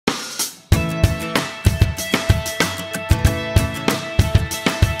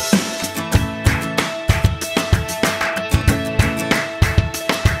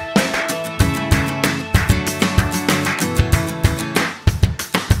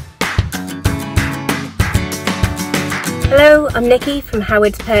Hello, I'm Nikki from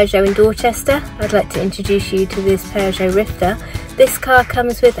Howard's Peugeot in Dorchester. I'd like to introduce you to this Peugeot Rifter. This car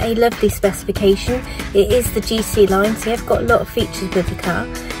comes with a lovely specification. It is the GC line, so you've got a lot of features with the car.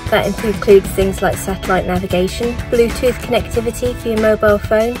 That includes things like satellite navigation, Bluetooth connectivity for your mobile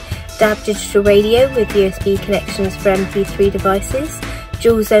phone, DAB digital radio with USB connections for MP3 devices,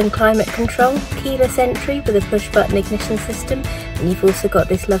 dual zone climate control, keyless entry with a push button ignition system, and you've also got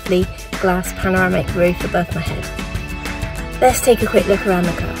this lovely glass panoramic roof above my head. Let's take a quick look around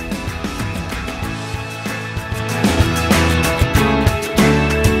the car.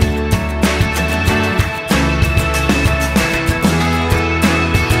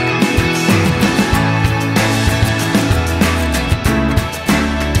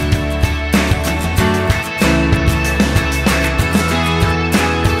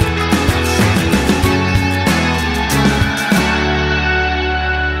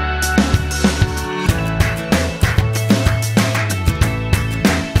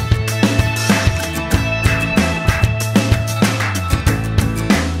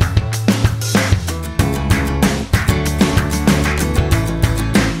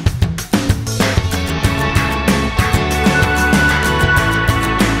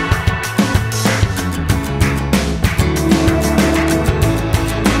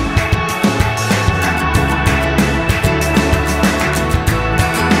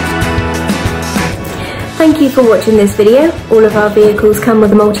 Thank you for watching this video. All of our vehicles come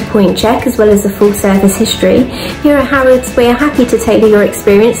with a multi-point check as well as a full service history. Here at Howard's, we are happy to tailor your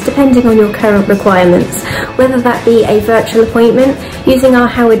experience depending on your current requirements, whether that be a virtual appointment, using our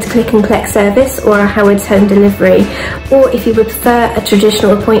Howard's Click and Collect service or our Howard's Home Delivery, or if you would prefer a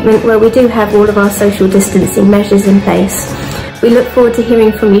traditional appointment where we do have all of our social distancing measures in place. We look forward to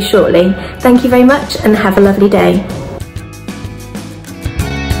hearing from you shortly. Thank you very much and have a lovely day.